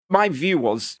my view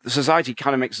was the society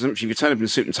kind of makes an assumption if you turn up in a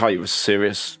suit and tie, you're a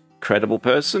serious, credible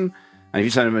person. And if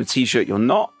you turn up in a T-shirt, you're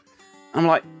not. I'm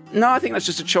like, no, I think that's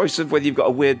just a choice of whether you've got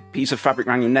a weird piece of fabric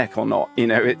around your neck or not.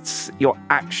 It's your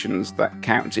actions that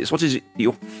count. It's what is it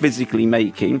you're physically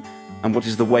making and what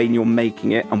is the way you're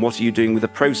making it and what are you doing with the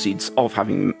proceeds of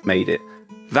having made it.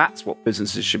 That's what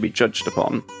businesses should be judged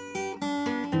upon.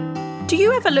 Do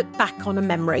you ever look back on a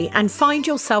memory and find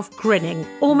yourself grinning,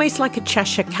 almost like a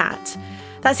Cheshire cat?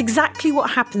 That's exactly what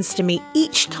happens to me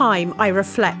each time I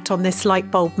reflect on this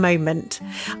light bulb moment.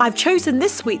 I've chosen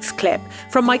this week's clip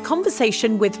from my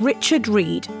conversation with Richard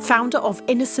Reed, founder of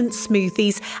Innocent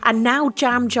Smoothies and now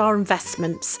Jam Jar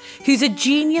Investments, who's a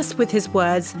genius with his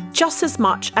words just as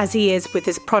much as he is with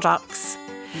his products.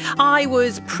 I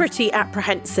was pretty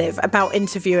apprehensive about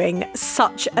interviewing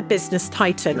such a business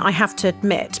titan, I have to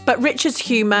admit, but Richard's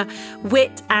humour,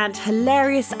 wit and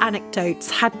hilarious anecdotes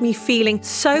had me feeling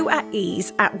so at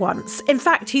ease at once. In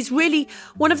fact, he's really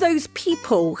one of those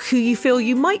people who you feel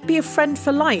you might be a friend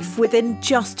for life within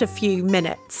just a few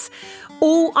minutes.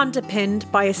 All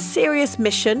underpinned by a serious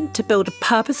mission to build a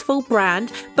purposeful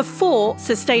brand before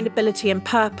sustainability and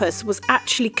purpose was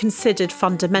actually considered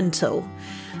fundamental.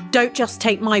 Don't just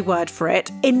take my word for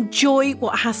it. Enjoy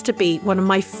what has to be one of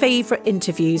my favourite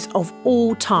interviews of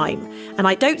all time. And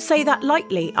I don't say that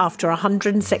lightly after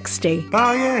 160.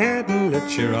 Bow your head and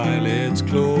let your eyelids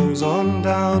close on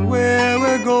down. Where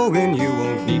we're going, you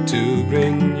won't need to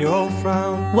bring your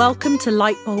frown. Welcome to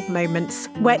Lightbulb Moments,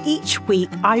 where each week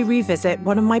I revisit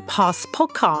one of my past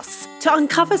podcasts to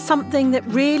uncover something that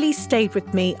really stayed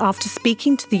with me after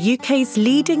speaking to the UK's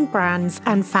leading brands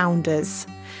and founders.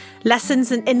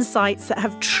 Lessons and insights that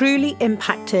have truly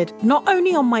impacted not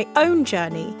only on my own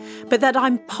journey, but that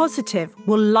I'm positive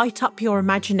will light up your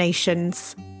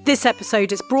imaginations. This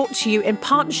episode is brought to you in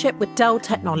partnership with Dell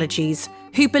Technologies,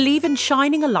 who believe in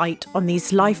shining a light on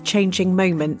these life-changing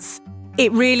moments.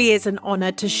 It really is an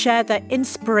honour to share their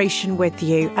inspiration with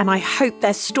you, and I hope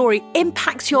their story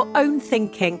impacts your own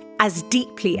thinking as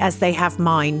deeply as they have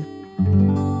mine.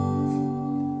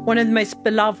 One of the most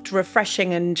beloved,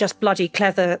 refreshing and just bloody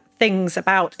clever things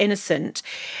about Innocent,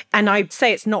 and I'd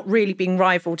say it's not really being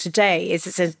rivaled today, is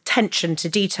its attention to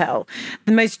detail.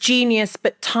 The most genius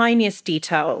but tiniest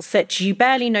details that you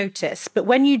barely notice, but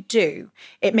when you do,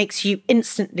 it makes you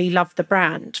instantly love the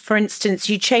brand. For instance,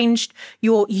 you changed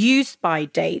your used by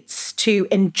dates to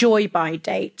enjoy by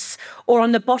dates, or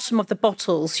on the bottom of the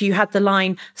bottles, you had the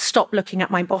line, "Stop looking at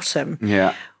my bottom."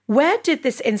 Yeah. Where did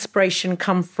this inspiration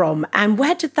come from, and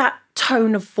where did that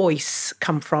tone of voice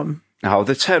come from? Oh,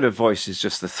 the tone of voice is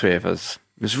just the three of us.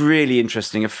 It was really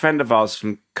interesting. A friend of ours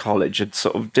from college had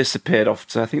sort of disappeared off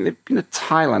to, I think they'd been to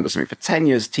Thailand or something for 10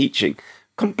 years teaching,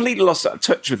 completely lost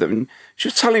touch with them. And she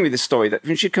was telling me this story that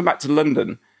when she'd come back to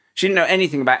London, she didn't know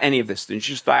anything about any of this. And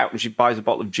she just out and she buys a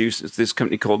bottle of juice. It's this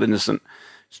company called Innocent.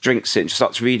 She drinks it and she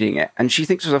starts reading it. And she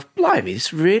thinks to herself, blimey,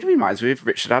 this really reminds me of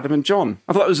Richard, Adam and John.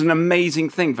 I thought it was an amazing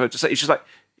thing for her to say. It's just like,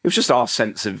 it was just our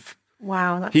sense of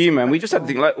humour. And we just had to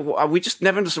think, like, we just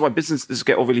never understood why businesses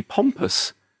get all really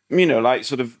pompous. Like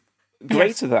sort of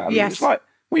greater than. Yes. It's like,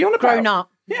 what are you on about? Grown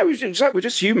up. Yeah, we're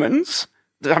just humans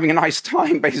having a nice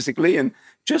time, basically. And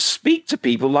just speak to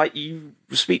people like you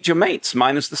speak to your mates,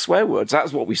 minus the swear words.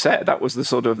 That's what we said. That was the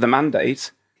sort of the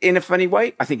mandate. In a funny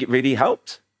way, I think it really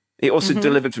helped. It also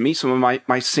delivered for me some of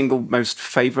my single most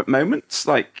favourite moments,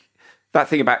 like that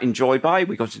thing about enjoy by.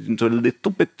 We got into a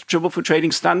little bit of trouble for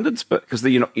trading standards, but because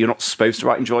you're not supposed to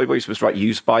write enjoy by, you're supposed to write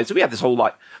use by. So we had this whole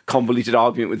like convoluted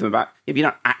argument with them about if you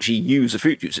don't actually use a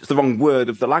fruit juice, it's the wrong word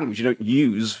of the language. You don't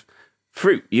use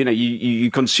fruit. You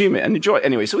consume it and enjoy it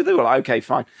anyway. So we were like, okay,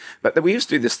 fine. But then we used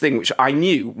to do this thing which I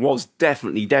knew was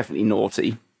definitely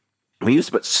naughty. We used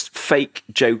to put fake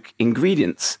joke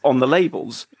ingredients on the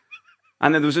labels.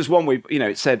 And then there was this one where,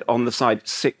 it said on the side,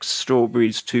 6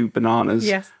 strawberries, 2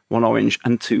 bananas, 1 orange,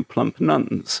 and 2 plump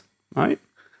nuns, right?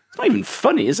 It's not even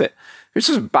funny, is it? It's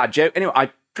just a bad joke. Anyway, I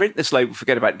print this label,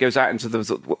 forget about it, goes out into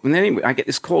the... And anyway, I get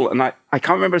this call, and I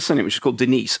can't remember her surname, which is called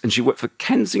Denise, and she worked for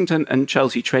Kensington and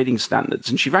Chelsea Trading Standards.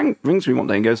 And she rings me one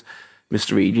day and goes,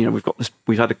 Mr. Reed,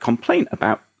 we've had a complaint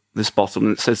about this bottle,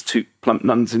 and it says 2 plump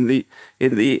nuns in the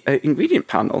ingredient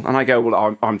panel. And I go,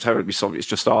 well, I'm terribly sorry, it's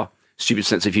just our stupid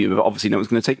sense of humour, but obviously no one's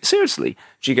going to take it seriously.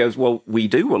 She goes, well, we're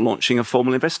launching a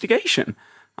formal investigation.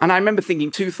 And I remember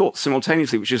thinking 2 thoughts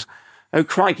simultaneously, which is, oh,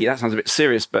 crikey, that sounds a bit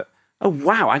serious, but, oh,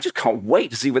 wow, I just can't wait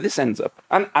to see where this ends up.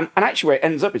 And actually where it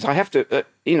ends up is I have to,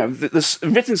 there's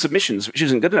written submissions, which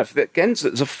isn't good enough, that ends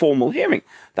as a formal hearing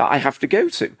that I have to go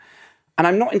to. And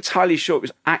I'm not entirely sure it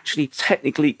was actually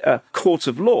technically a court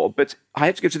of law, but I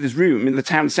had to go to this room in the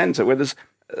town centre where there's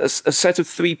a set of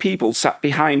 3 people sat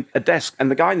behind a desk,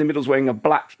 and the guy in the middle is wearing a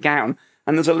black gown,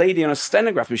 and there's a lady on a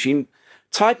stenograph machine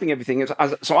typing everything.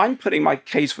 So I'm putting my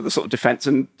case for the sort of defence,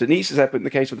 and Denise is there putting the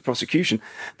case for the prosecution.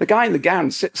 The guy in the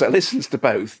gown sits there, listens to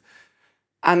both,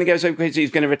 and he goes, okay, so he's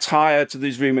going to retire to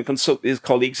his room and consult with his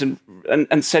colleagues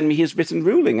and send me his written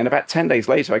ruling. And about 10 days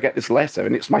later, I get this letter,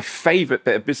 and it's my favourite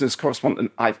bit of business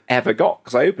correspondence I've ever got,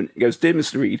 because I open it. It goes, "Dear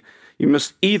Mr. Reed, you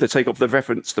must either take off the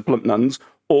reference to plump nuns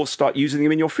or start using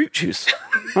them in your fruit juice."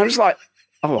 I'm just like,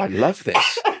 oh, I love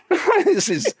this.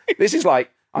 This is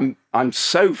like, I'm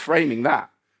so framing that.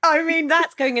 I mean,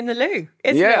 that's going in the loo,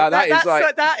 isn't yeah,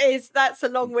 it? That's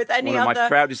along with any one of other my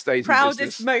proudest days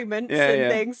proudest moments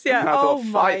and things. Yeah. Oh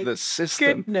my the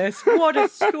system. Goodness, what a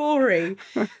story.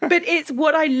 But it's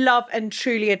what I love and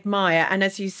truly admire. And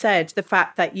as you said, the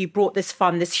fact that you brought this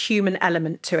fun, this human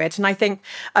element to it. And I think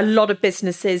a lot of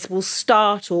businesses will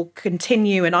start or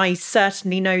continue, and I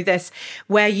certainly know this,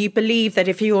 where you believe that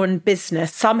if you're in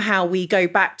business, somehow we go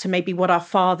back to maybe what our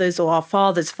fathers or our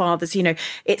fathers' fathers,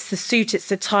 it's the suit, it's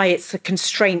the tie, it's the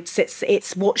constraints,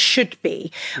 it's what should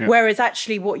be. Yeah. Whereas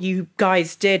actually what you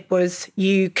guys did was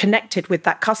you connected with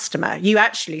that customer. You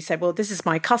actually said, well, this is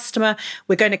my customer,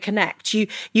 we're going to connect.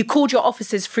 You called your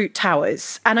offices Fruit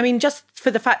Towers. And I mean, just for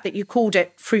the fact that you called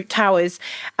it Fruit Towers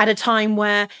at a time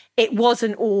where it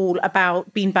wasn't all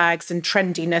about beanbags and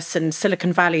trendiness and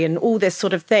Silicon Valley and all this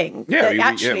sort of thing.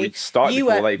 Yeah, we started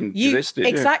before they even existed.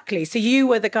 Exactly. Yeah. So you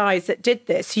were the guys that did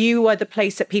this. You were the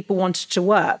place that people wanted to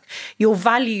work. Your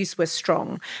values were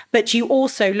strong, but you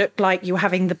also looked like you were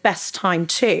having the best time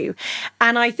too.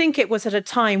 And I think it was at a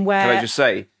time where... Can I just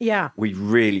say? Yeah. We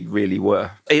really, really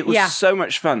were. It was so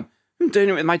much fun. I'm doing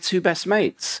it with my 2 best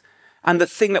mates. And the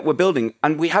thing that we're building,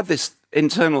 and we had this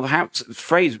internal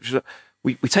phrase, which was,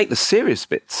 we take the serious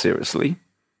bit seriously.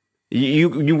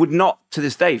 You would not, to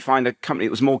this day, find a company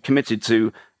that was more committed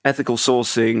to ethical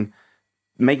sourcing,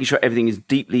 making sure everything is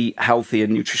deeply healthy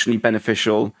and nutritionally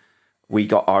beneficial. We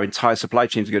got our entire supply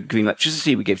chain to go to green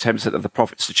electricity. We gave 10% of the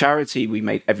profits to charity. We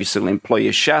made every single employee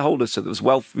a shareholder, so there was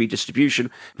wealth redistribution.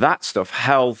 That stuff,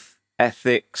 health,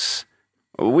 ethics...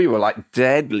 We were like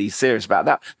deadly serious about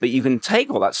that. But you can take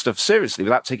all that stuff seriously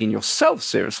without taking yourself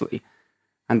seriously.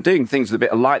 And doing things with a bit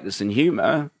of lightness and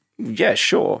humour, yeah,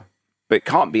 sure. But it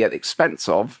can't be at the expense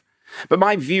of. But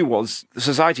my view was, the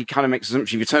society kind of makes an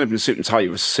assumption if you turn up in a suit and tie,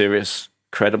 you're a serious,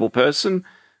 credible person.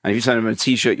 And if you turn up in a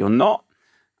T-shirt, you're not.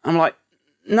 I'm like,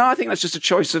 no, I think that's just a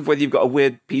choice of whether you've got a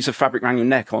weird piece of fabric around your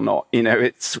neck or not.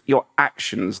 It's your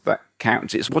actions that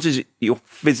count. It's what is it you're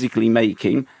physically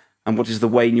making, and what is the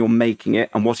way you're making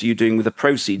it, and what are you doing with the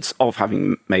proceeds of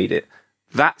having made it?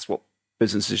 That's what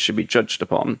businesses should be judged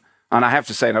upon. And I have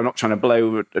to say, and I'm not trying to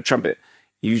blow a trumpet,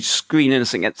 you screen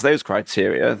anything against those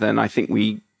criteria, then I think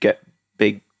we get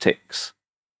big ticks.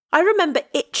 I remember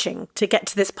itching to get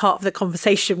to this part of the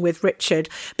conversation with Richard,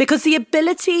 because the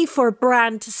ability for a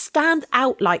brand to stand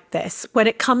out like this when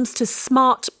it comes to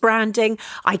smart branding,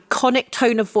 iconic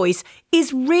tone of voice,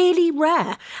 is really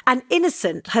rare. And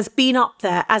Innocent has been up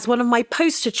there as one of my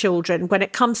poster children when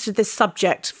it comes to this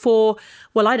subject for,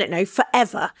 well, I don't know,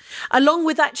 forever. Along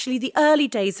with actually the early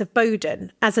days of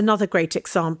Boden as another great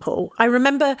example. I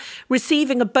remember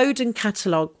receiving a Boden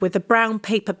catalogue with a brown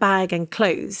paper bag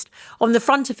enclosed. On the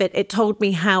front of it told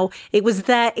me how it was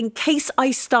there in case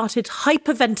I started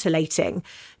hyperventilating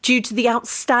due to the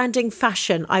outstanding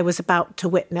fashion I was about to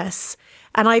witness.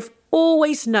 And I've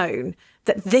always known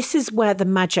that this is where the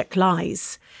magic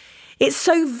lies. It's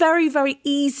so very, very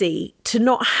easy to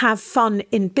not have fun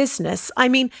in business. I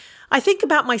mean, I think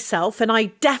about myself, and I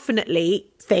definitely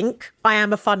think I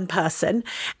am a fun person,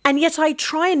 and yet I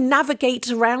try and navigate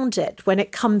around it when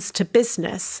it comes to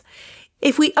business.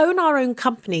 If we own our own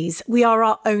companies, we are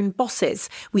our own bosses.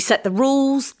 We set the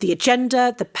rules, the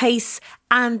agenda, the pace,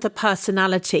 and the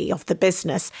personality of the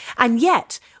business. And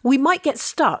yet, we might get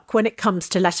stuck when it comes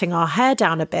to letting our hair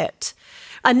down a bit.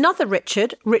 Another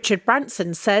Richard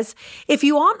Branson, says, if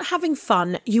you aren't having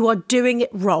fun, you are doing it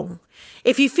wrong.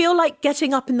 If you feel like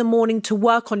getting up in the morning to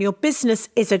work on your business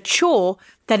is a chore,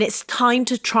 then it's time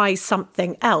to try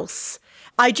something else.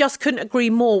 I just couldn't agree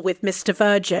more with Mr.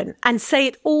 Virgin, and say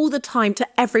it all the time to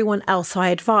everyone else I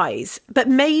advise, but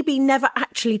maybe never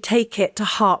actually take it to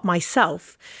heart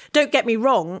myself. Don't get me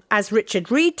wrong, as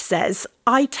Richard Reed says,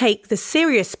 I take the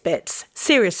serious bits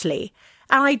seriously.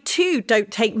 And I too don't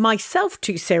take myself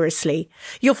too seriously.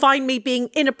 You'll find me being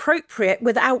inappropriate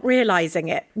without realising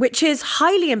it, which is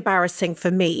highly embarrassing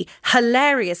for me,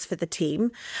 hilarious for the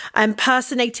team,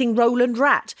 impersonating Roland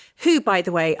Rat, who, by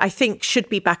the way, I think should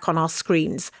be back on our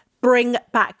screens. Bring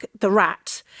back the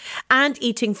rat. And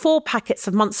eating 4 packets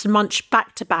of Monster Munch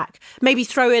back to back. Maybe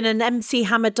throw in an MC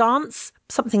Hammer dance.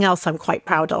 Something else I'm quite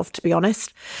proud of, to be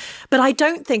honest. But I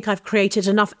don't think I've created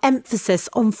enough emphasis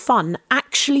on fun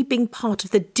actually being part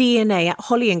of the DNA at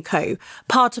Holly & Co.,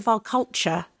 part of our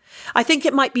culture. I think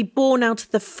it might be born out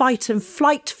of the fight and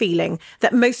flight feeling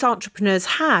that most entrepreneurs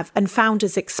have and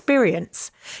founders experience.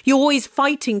 You're always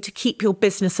fighting to keep your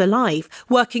business alive,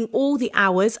 working all the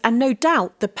hours, and no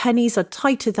doubt the pennies are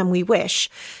tighter than we wish.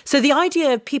 So the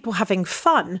idea of people having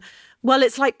fun, well,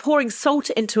 it's like pouring salt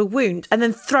into a wound and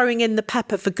then throwing in the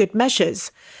pepper for good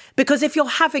measures. Because if you're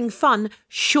having fun,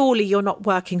 surely you're not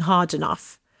working hard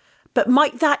enough. But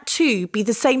might that too be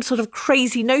the same sort of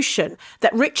crazy notion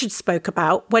that Richard spoke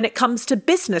about when it comes to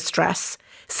business dress?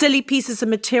 Silly pieces of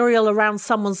material around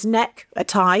someone's neck, a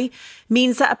tie,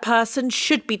 means that a person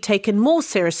should be taken more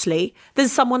seriously than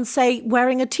someone, say,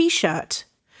 wearing a t-shirt.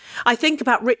 I think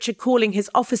about Richard calling his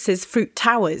offices fruit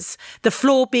towers, the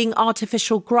floor being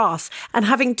artificial grass, and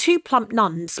having 2 plump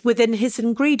nuns within his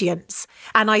ingredients.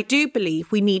 And I do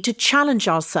believe we need to challenge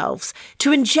ourselves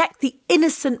to inject the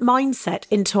innocent mindset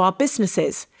into our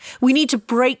businesses. We need to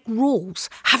break rules,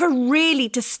 have a really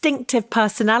distinctive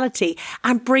personality,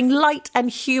 and bring light and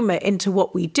humour into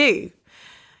what we do.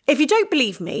 If you don't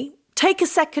believe me, take a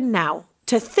second now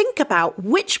to think about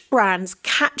which brands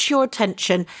catch your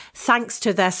attention thanks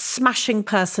to their smashing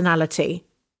personality.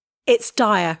 It's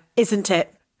dire, isn't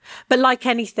it? But like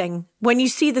anything, when you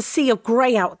see the sea of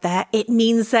grey out there, it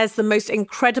means there's the most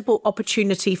incredible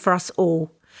opportunity for us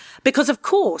all. Because of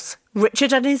course,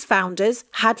 Richard and his founders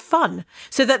had fun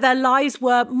so that their lives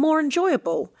were more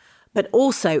enjoyable, but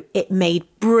also it made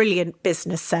brilliant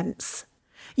business sense.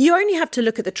 You only have to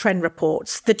look at the trend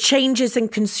reports, the changes in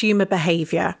consumer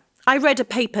behaviour. I read a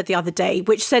paper the other day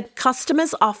which said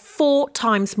customers are 4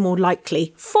 times more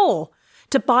likely, 4,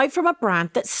 to buy from a brand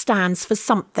that stands for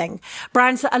something,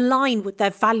 brands that align with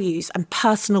their values and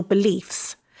personal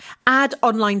beliefs. Ad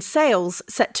online sales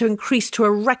set to increase to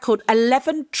a record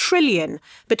 11 trillion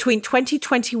between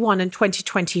 2021 and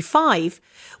 2025,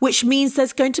 which means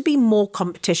there's going to be more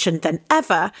competition than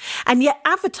ever, and yet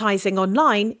advertising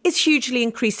online is hugely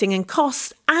increasing in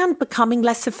cost and becoming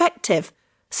less effective.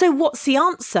 So what's the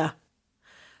answer?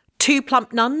 2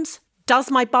 plump nuns? Does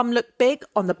my bum look big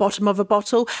on the bottom of a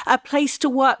bottle? A place to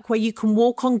work where you can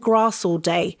walk on grass all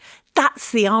day? That's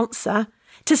the answer.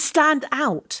 To stand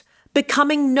out,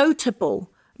 becoming notable,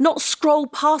 not scroll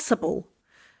passable.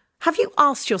 Have you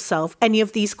asked yourself any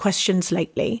of these questions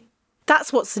lately?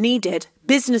 That's what's needed.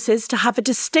 Businesses to have a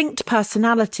distinct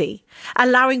personality,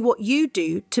 allowing what you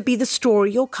do to be the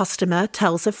story your customer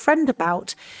tells a friend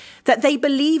about, that they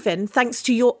believe in thanks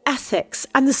to your ethics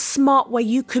and the smart way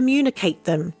you communicate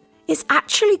them. It's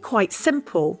actually quite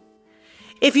simple.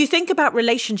 If you think about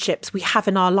relationships we have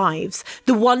in our lives,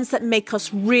 the ones that make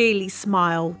us really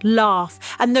smile, laugh,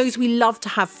 and those we love to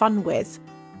have fun with,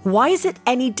 why is it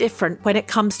any different when it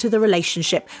comes to the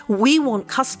relationship we want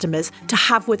customers to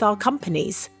have with our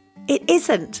companies? It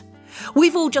isn't.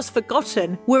 We've all just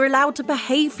forgotten we're allowed to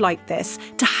behave like this,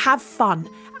 to have fun,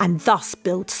 and thus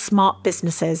build smart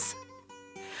businesses.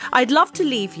 I'd love to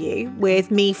leave you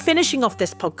with me finishing off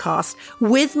this podcast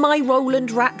with my Roland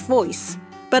Rat voice,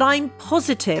 but I'm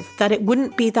positive that it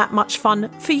wouldn't be that much fun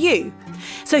for you.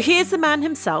 So here's the man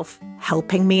himself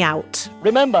helping me out.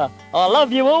 Remember, I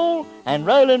love you all, and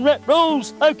Roland Rat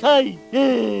rules, okay?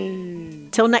 Yeah.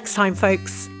 Till next time,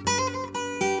 folks.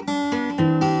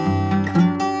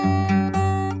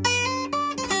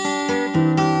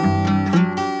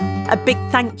 A big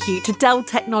thank you to Dell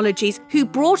Technologies who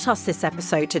brought us this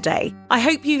episode today. I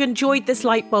hope you've enjoyed this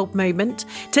light bulb moment.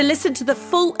 To listen to the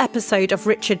full episode of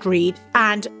Richard Reed,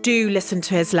 and do listen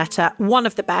to his letter, one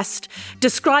of the best,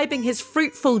 describing his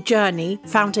fruitful journey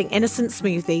founding Innocent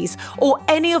Smoothies, or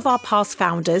any of our past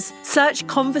founders, search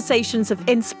Conversations of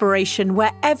Inspiration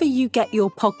wherever you get your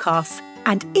podcasts.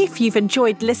 And if you've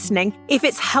enjoyed listening, if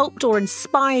it's helped or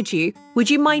inspired you, would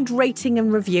you mind rating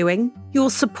and reviewing? Your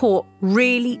support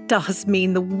really does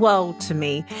mean the world to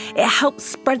me. It helps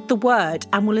spread the word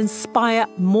and will inspire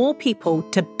more people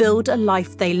to build a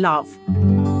life they love.